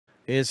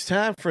It's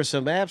time for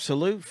some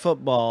absolute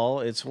football.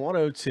 It's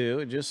 102.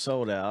 It just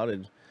sold out,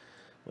 and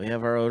we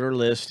have our owner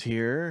list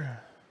here.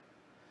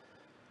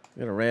 We're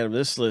going to random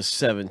this list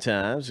 7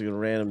 times. We're going to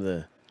random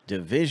the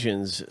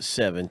divisions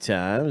 7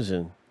 times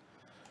and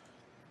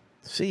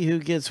see who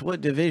gets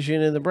what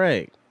division in the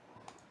break.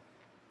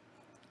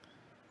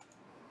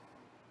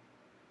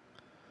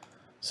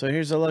 So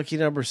here's a lucky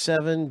number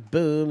 7.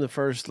 Boom. The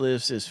first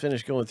list is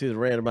finished going through the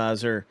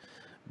randomizer.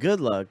 Good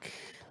luck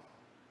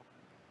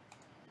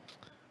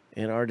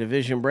in our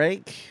division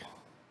break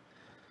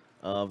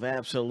of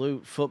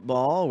absolute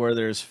football, where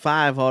there's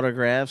 5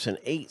 autographs and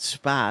 8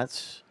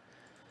 spots.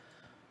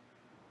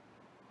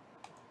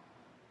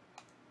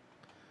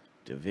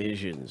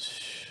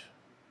 Divisions.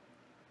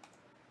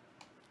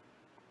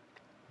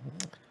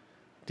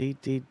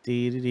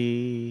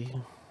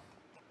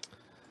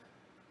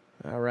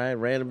 All right,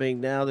 randoming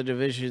now the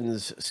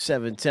divisions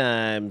 7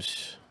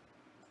 times.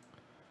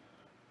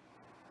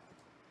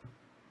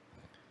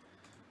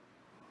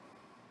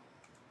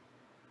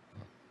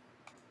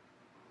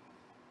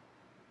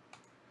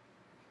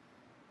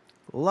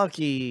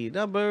 Lucky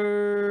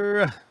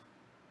number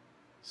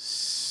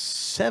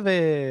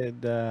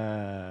 7.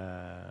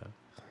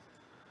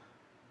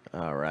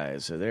 All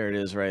right, so there it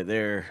is right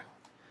there.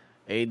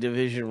 A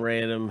division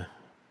random.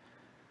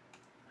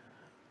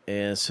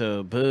 And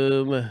so,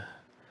 boom.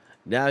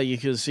 Now you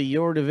can see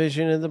your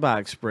division in the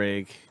box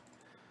break.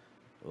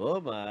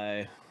 Oh,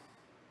 my.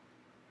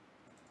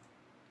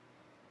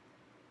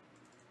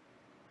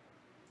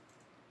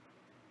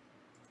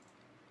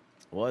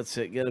 What's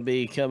it going to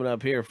be coming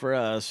up here for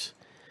us?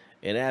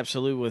 An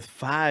absolute with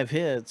 5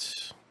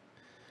 hits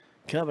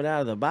coming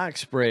out of the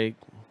box break.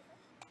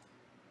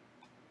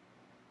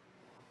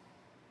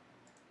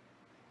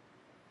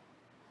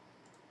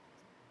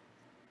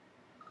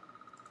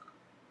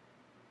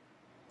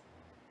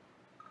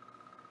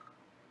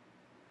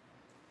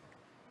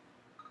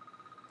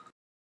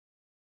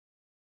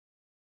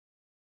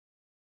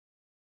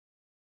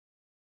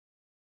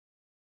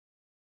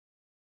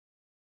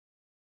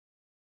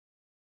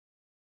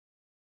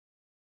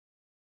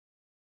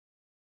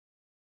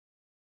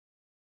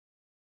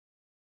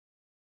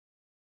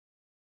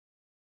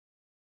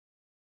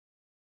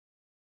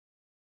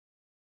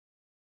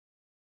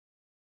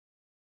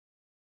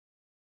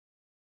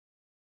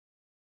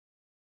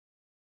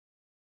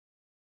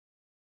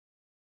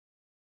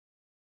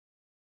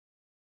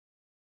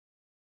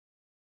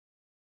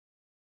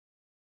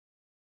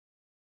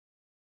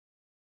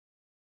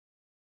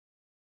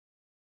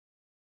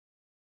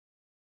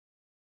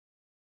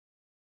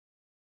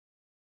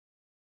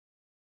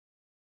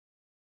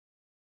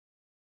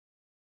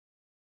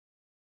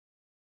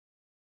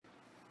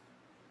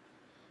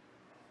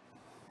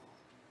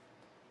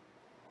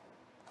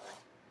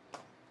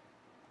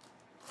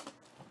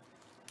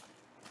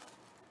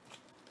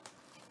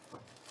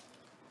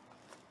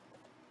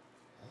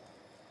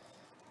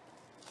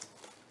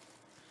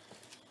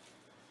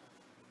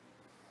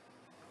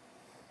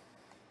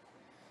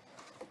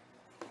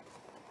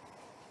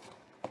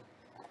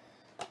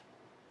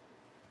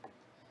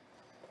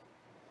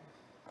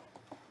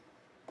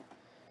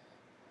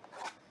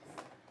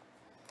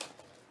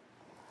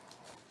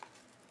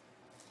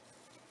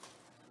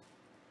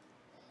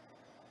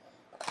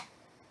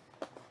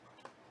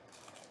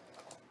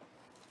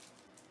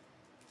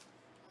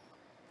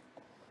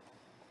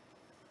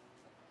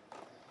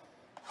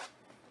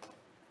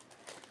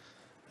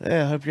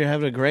 Yeah, I hope you're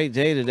having a great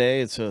day today.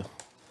 It's a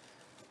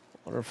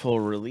wonderful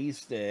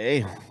release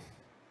day.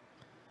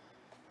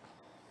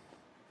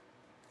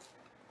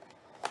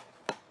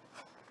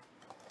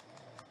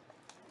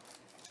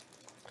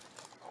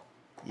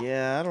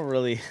 Yeah,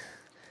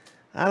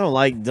 I don't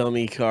like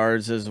dummy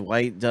cards as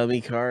white dummy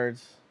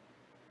cards.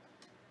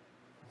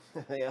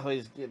 They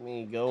always get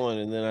me going,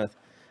 and then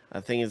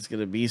I think it's going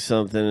to be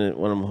something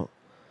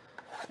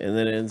and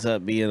then it ends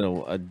up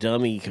being a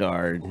dummy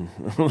card.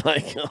 I'm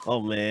like,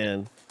 oh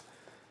man.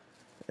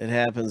 It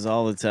happens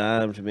all the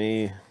time to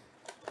me.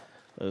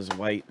 Those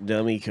white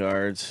dummy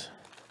cards.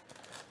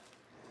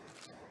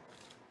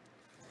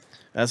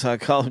 That's how I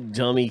call them,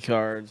 dummy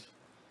cards.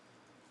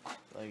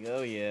 Like,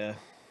 oh yeah.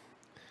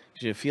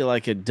 You feel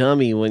like a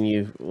dummy when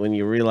you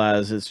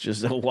realize it's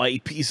just a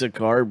white piece of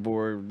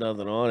cardboard with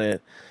nothing on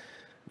it.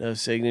 No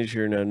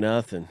signature, no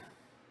nothing.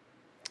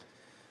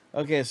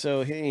 Okay,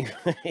 so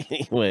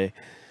anyway,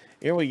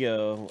 here we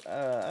go.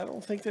 I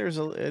don't think there's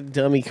a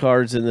dummy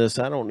cards in this.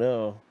 I don't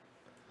know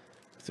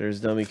if there's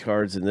dummy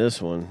cards in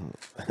this one.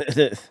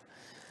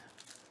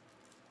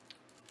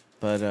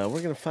 But we're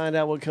going to find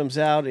out what comes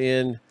out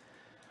in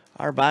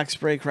our box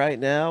break right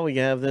now. We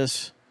have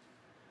this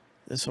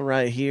one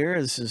right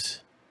here. This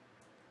is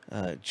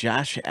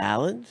Josh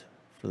Allen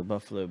for the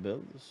Buffalo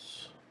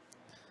Bills.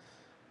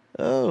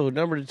 Oh,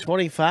 number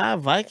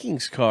 25,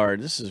 Vikings card.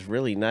 This is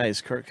really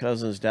nice. Kirk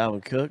Cousins,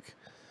 Dalvin Cook.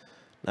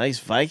 Nice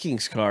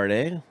Vikings card,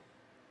 eh?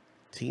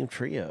 Team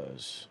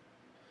trios.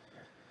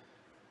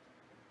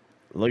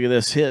 Look at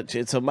this hit.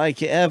 It's a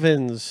Mike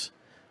Evans.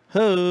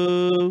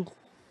 Ho!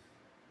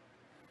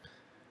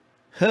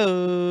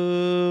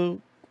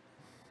 Ho!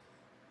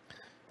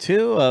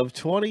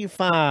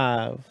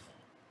 2/25.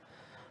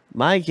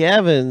 Mike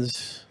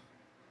Evans.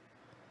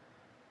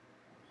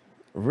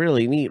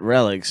 Really neat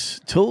relics.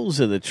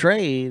 Tools of the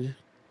trade.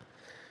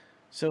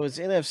 So it's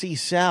NFC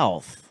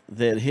South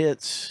that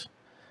hits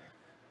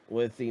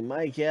with the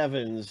Mike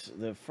Evans,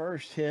 the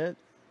first hit.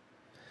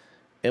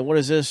 And what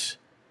is this?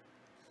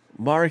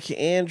 Mark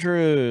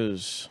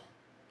Andrews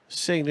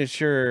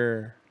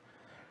signature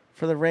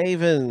for the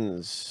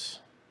Ravens.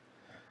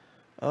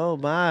 Oh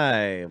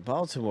my,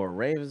 Baltimore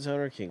Ravens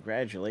owner,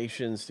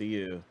 congratulations to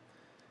you.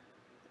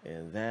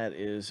 And that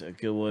is a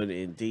good one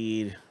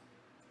indeed.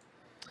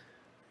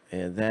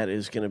 And that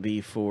is going to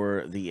be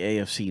for the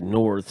AFC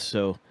North.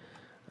 So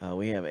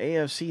we have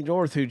AFC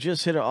North who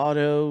just hit an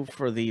auto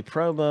for the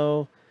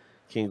promo.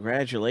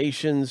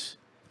 Congratulations,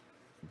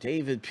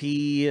 David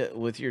P.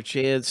 With your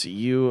chance,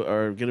 you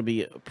are going to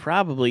be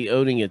probably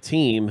owning a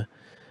team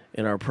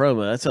in our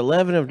promo. That's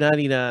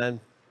 11/99.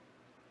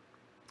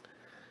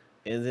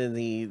 And then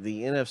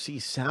the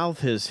NFC South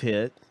has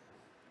hit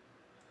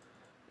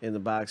in the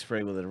box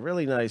break with a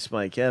really nice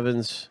Mike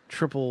Evans,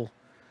 triple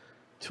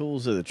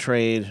tools of the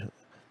trade.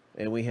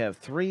 And we have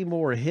 3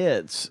 more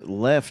hits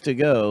left to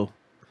go.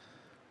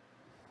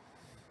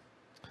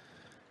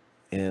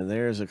 And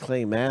there's a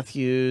Clay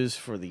Matthews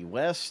for the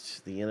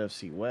West, the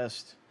NFC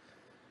West.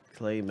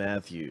 Clay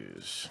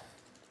Matthews.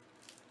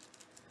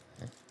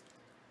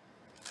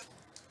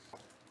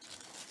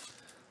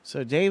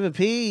 So David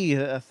P.,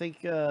 I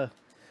think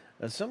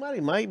somebody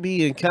might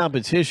be in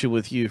competition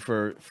with you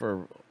for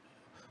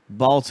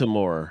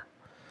Baltimore.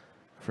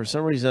 For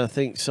some reason, I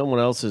think someone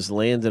else has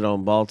landed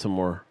on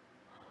Baltimore.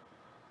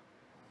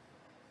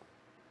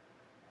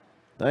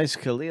 Nice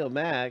Khalil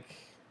Mack.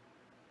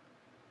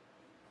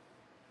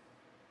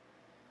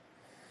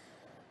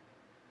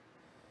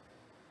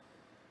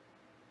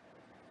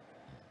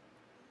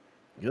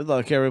 Good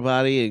luck,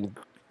 everybody,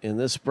 in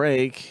this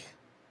break.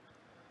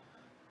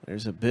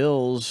 There's a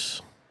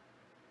Bills.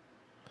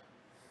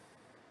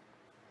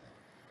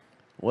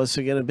 What's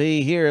it going to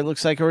be here? It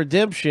looks like a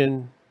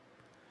redemption.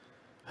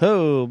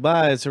 Oh,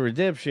 my, it's a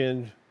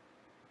redemption.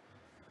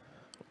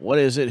 What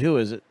is it? Who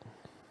is it?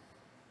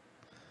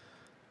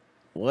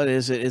 What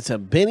is it? It's a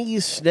Benny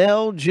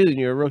Snell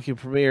Jr. Rookie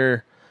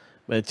Premier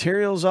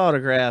Materials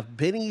Autograph.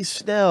 Benny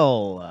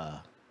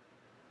Snell.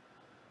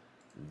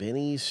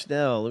 Benny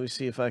Snell. Let me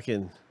see if I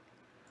can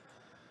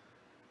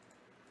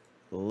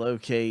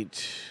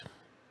locate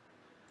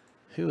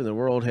who in the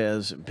world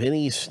has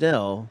Benny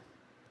Snell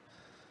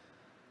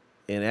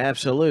in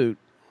Absolute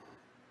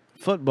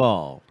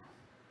Football.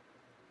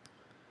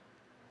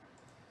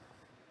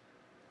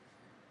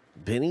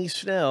 Benny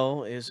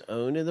Snell is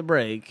owned in the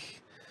break.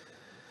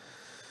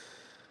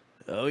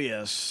 Oh,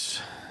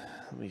 yes.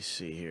 Let me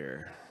see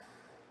here.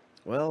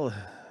 Well,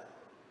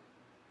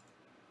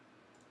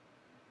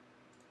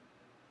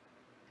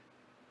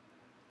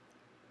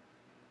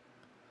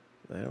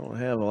 I don't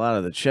have a lot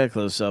of the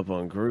checklists up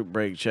on group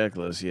break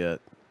checklist yet.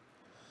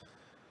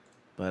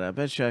 But I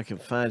bet you I can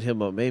find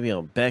him maybe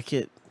on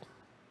Beckett.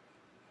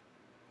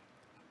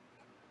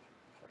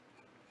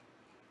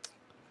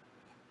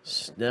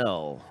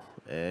 Snell,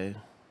 eh?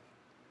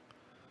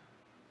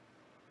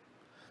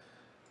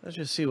 Let's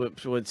just see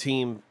what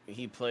team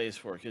he plays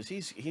for, because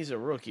he's a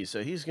rookie,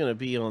 so he's going to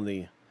be on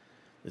the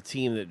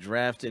team that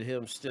drafted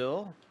him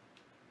still.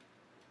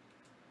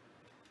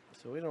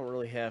 So we don't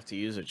really have to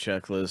use a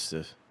checklist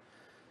to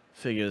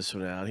figure this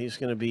one out. He's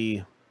going to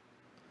be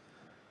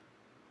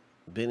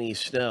Benny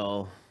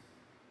Snell.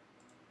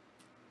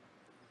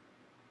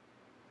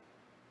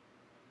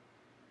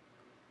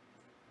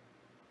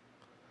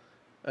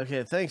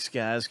 Okay, thanks,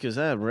 guys, because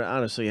I'm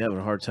honestly having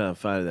a hard time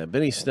finding that.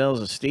 Benny Snell's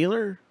a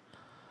Steeler?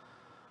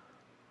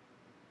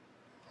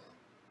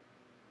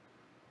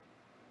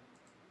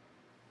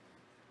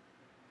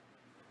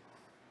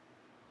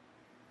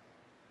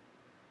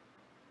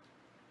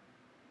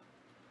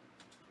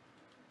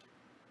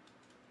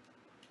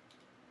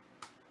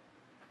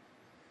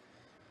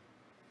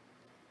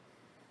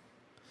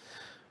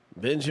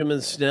 Benjamin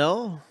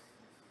Snell.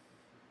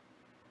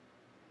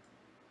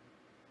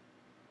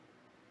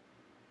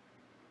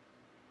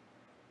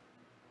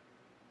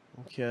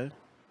 Okay.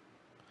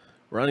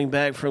 Running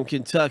back from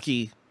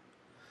Kentucky.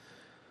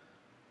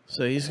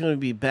 So he's going to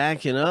be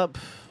backing up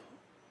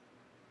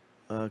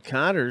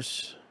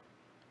Connors,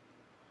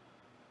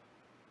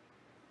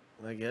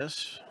 I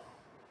guess.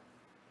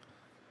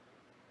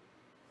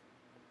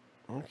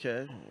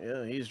 Okay.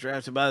 Yeah, he's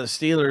drafted by the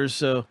Steelers,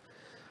 so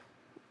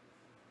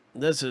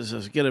this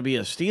is going to be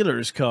a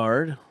Steelers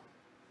card.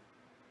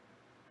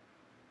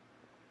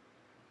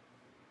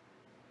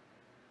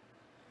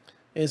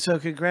 And so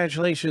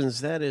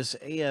congratulations, that is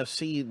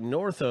AFC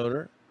North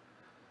owner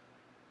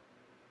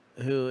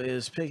who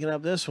is picking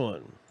up this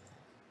one.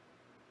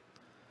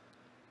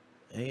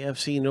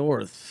 AFC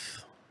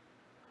North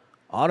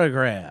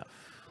autograph.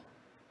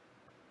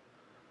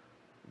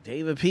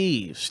 David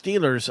P.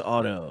 Steelers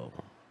auto.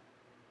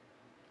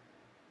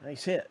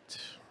 Nice hit.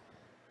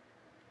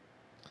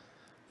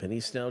 Benny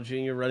Snell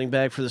Jr. running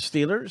back for the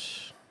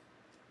Steelers.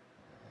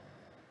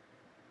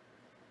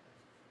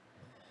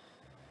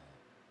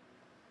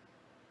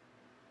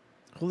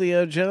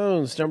 Julio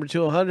Jones, number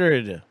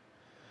 200.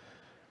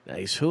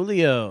 Nice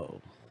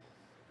Julio.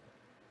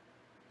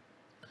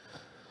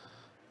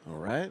 All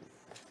right.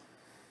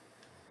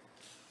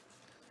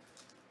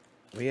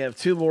 We have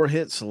 2 more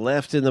hits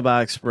left in the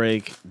box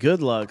break.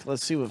 Good luck.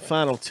 Let's see what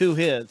final 2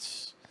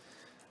 hits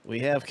we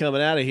have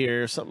coming out of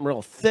here. Something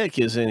real thick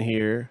is in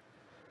here.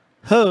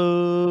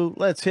 Ho!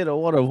 Let's hit a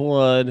 1 of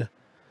 1.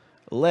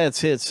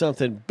 Let's hit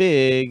something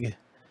big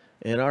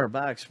in our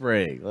box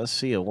break. Let's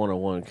see a 1 of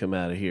 1 come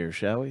out of here,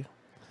 shall we?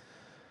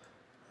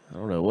 I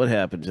don't know what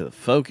happened to the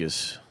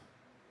focus,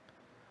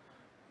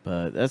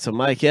 but that's a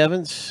Mike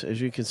Evans,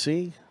 as you can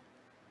see.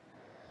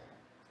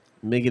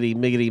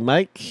 Miggity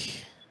Mike.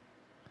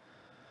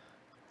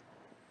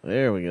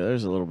 There we go.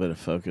 There's a little bit of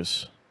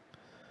focus.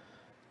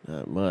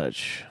 Not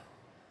much.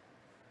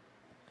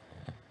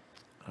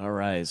 All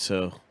right,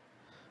 so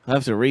I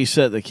have to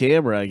reset the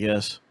camera, I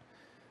guess.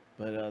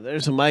 But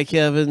there's a Mike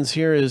Evans.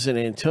 Here is an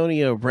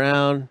Antonio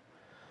Brown.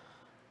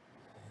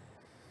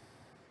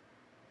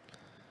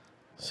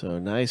 So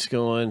nice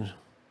going.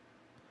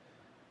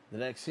 The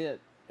next hit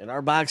in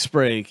our box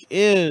break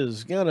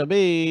is going to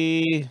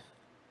be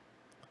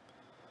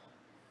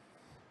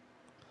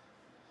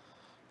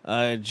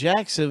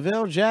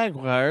Jacksonville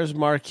Jaguars,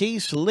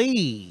 Marquise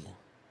Lee.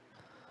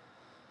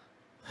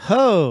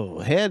 Ho,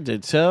 head to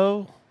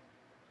toe.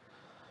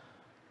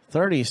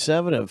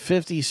 37 of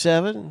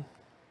 57.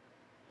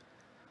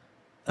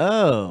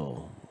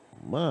 Oh,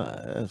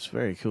 my, that's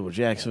very cool.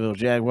 Jacksonville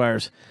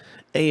Jaguars,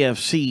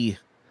 AFC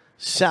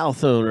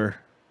South owner.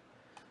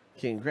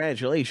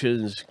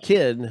 Congratulations,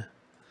 kid,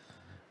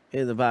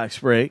 in the box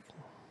break.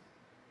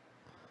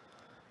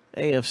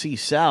 AFC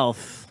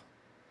South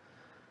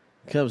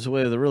comes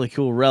away with a really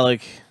cool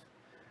relic.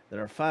 And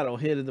our final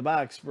hit in the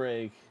box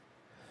break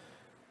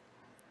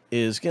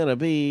is going to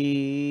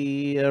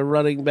be a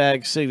running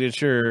back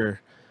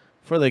signature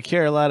for the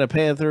Carolina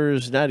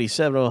Panthers,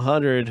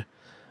 97-100.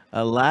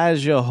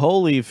 Elijah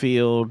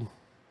Holyfield,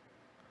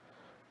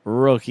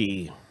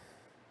 rookie.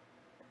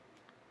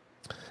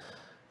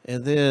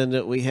 And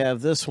then we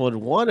have this one,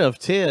 1 of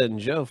 10,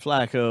 Joe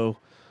Flacco,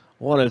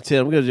 1 of 10.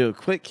 I'm going to do a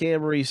quick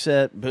camera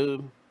reset.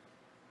 Boom.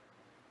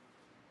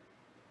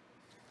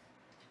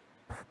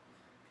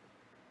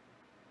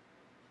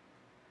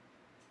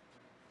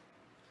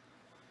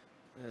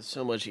 That's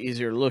so much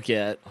easier to look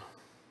at.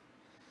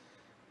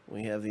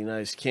 We have the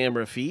nice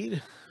camera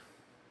feed.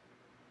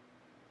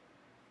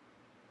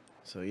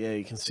 So, yeah,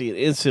 you can see it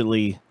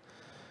instantly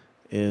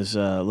is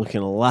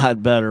looking a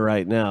lot better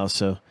right now.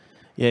 So,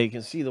 yeah, you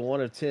can see the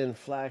 1 of 10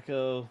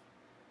 Flacco. You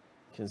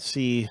can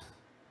see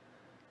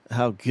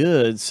how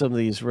good some of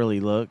these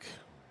really look.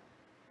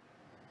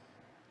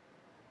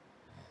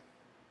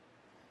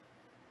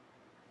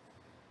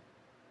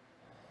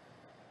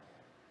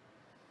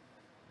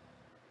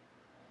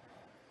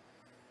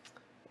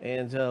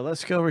 And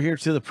let's go over here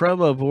to the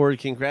promo board.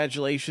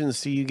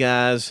 Congratulations to you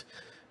guys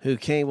who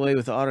came away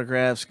with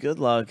autographs. Good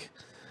luck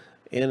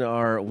in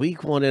our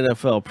Week 1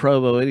 NFL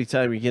promo.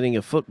 Anytime you're getting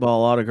a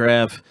football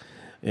autograph,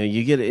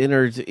 you get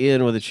entered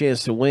in with a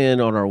chance to win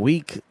on our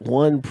Week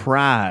 1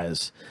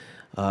 prize.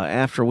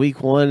 After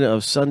Week 1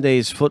 of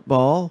Sunday's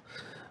football,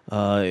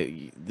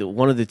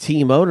 one of the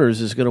team owners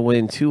is going to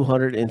win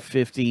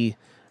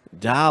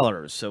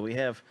 $250. So we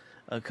have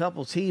a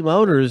couple team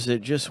owners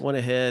that just went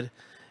ahead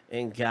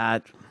and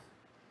got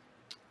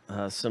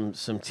some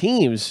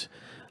teams.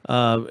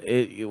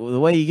 The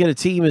way you get a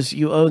team is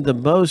you own the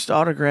most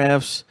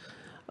autographs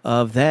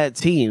of that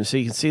team. So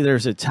you can see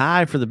there's a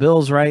tie for the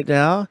Bills right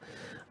now.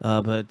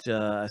 But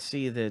I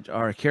see that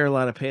our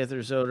Carolina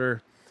Panthers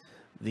owner,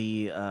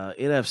 the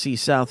NFC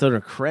South owner,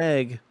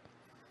 Craig,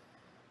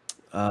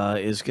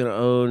 is going to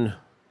own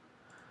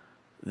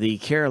the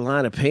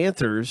Carolina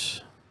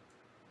Panthers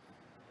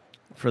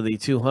for the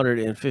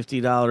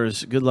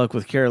 $250. Good luck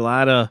with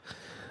Carolina.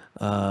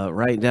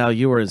 Right now,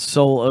 you are in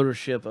sole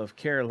ownership of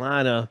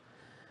Carolina.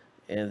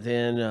 And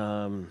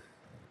then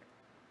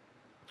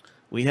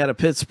we had a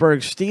Pittsburgh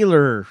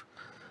Steeler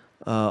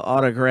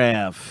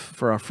autograph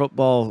for our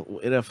football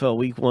NFL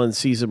Week 1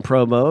 season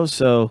promo.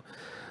 So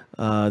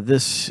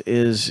this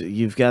is,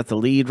 you've got the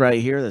lead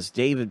right here. That's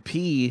David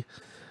P.,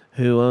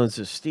 who owns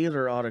a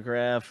Steeler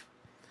autograph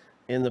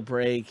in the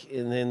break.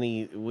 And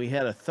then we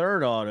had a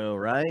third auto,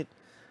 right?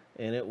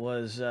 And it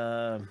was,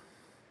 let's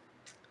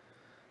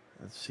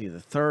see, the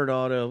third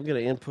auto. I'm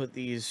going to input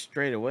these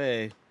straight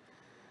away.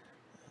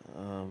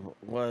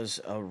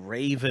 Was a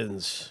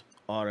Ravens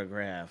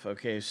autograph.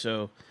 Okay,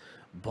 so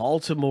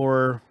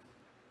Baltimore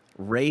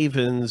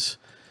Ravens.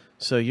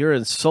 So you're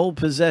in sole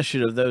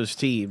possession of those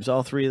teams.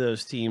 All 3 of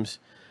those teams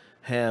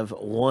have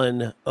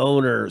one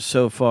owner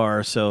so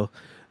far. So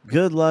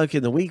good luck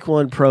in the Week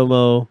 1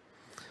 promo.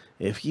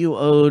 If you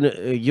own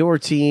your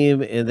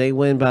team and they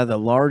win by the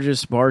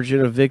largest margin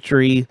of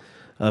victory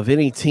of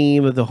any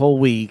team of the whole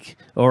week,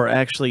 or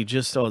actually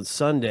just on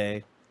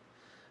Sunday,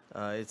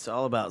 it's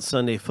all about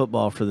Sunday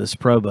football for this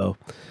promo.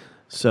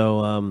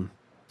 So,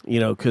 you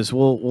know, because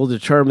we'll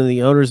determine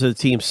the owners of the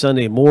team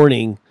Sunday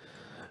morning.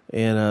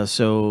 And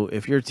so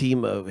if your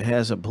team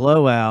has a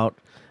blowout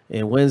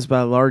and wins by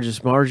the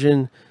largest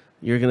margin,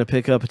 you're going to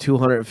pick up a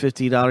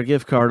 $250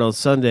 gift card on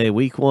Sunday,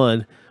 week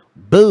 1.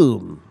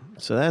 Boom.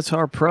 So that's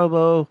our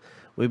promo.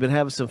 We've been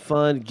having some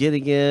fun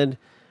getting in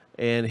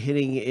and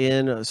hitting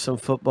in some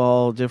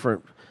football,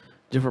 different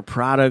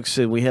products,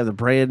 and we have the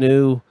brand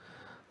new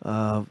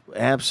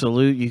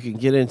Absolute you can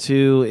get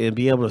into and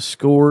be able to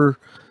score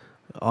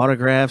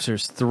autographs.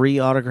 There's 3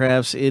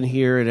 autographs in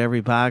here in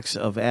every box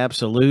of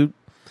Absolute.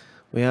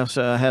 We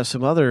also have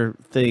some other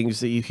things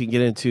that you can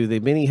get into. The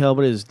mini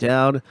helmet is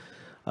down,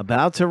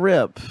 about to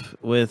rip,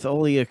 with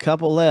only a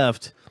couple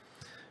left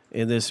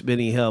in this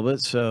mini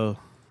helmet. So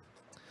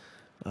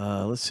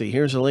let's see.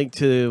 Here's a link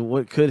to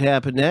what could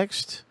happen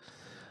next.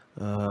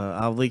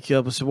 I'll link you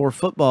up with some more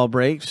football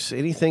breaks.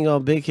 Anything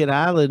on Big Hit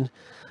Island,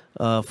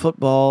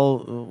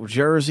 football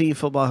jersey,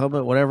 football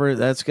helmet, whatever,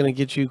 that's going to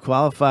get you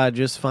qualified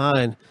just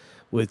fine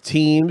with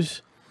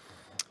teams.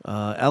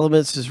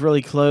 Elements is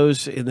really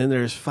close. And then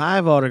there's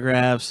 5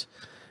 autographs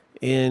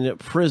in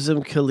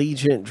Prism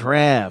Collegiate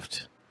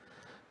Draft.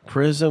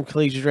 Prism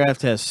Collegiate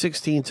Draft has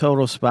 16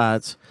 total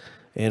spots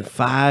and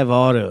 5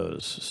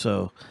 autos.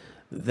 So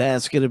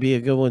that's going to be a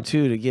good one,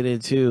 too, to get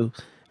into.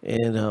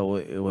 And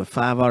with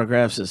 5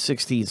 autographs and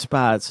 16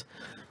 spots,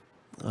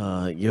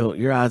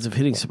 your odds of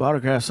hitting some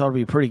autographs ought to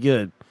be pretty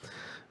good.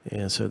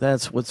 And so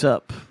that's what's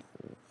up.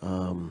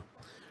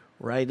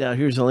 Right now,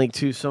 here's a link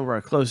to some of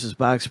our closest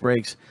box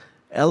breaks.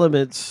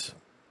 Elements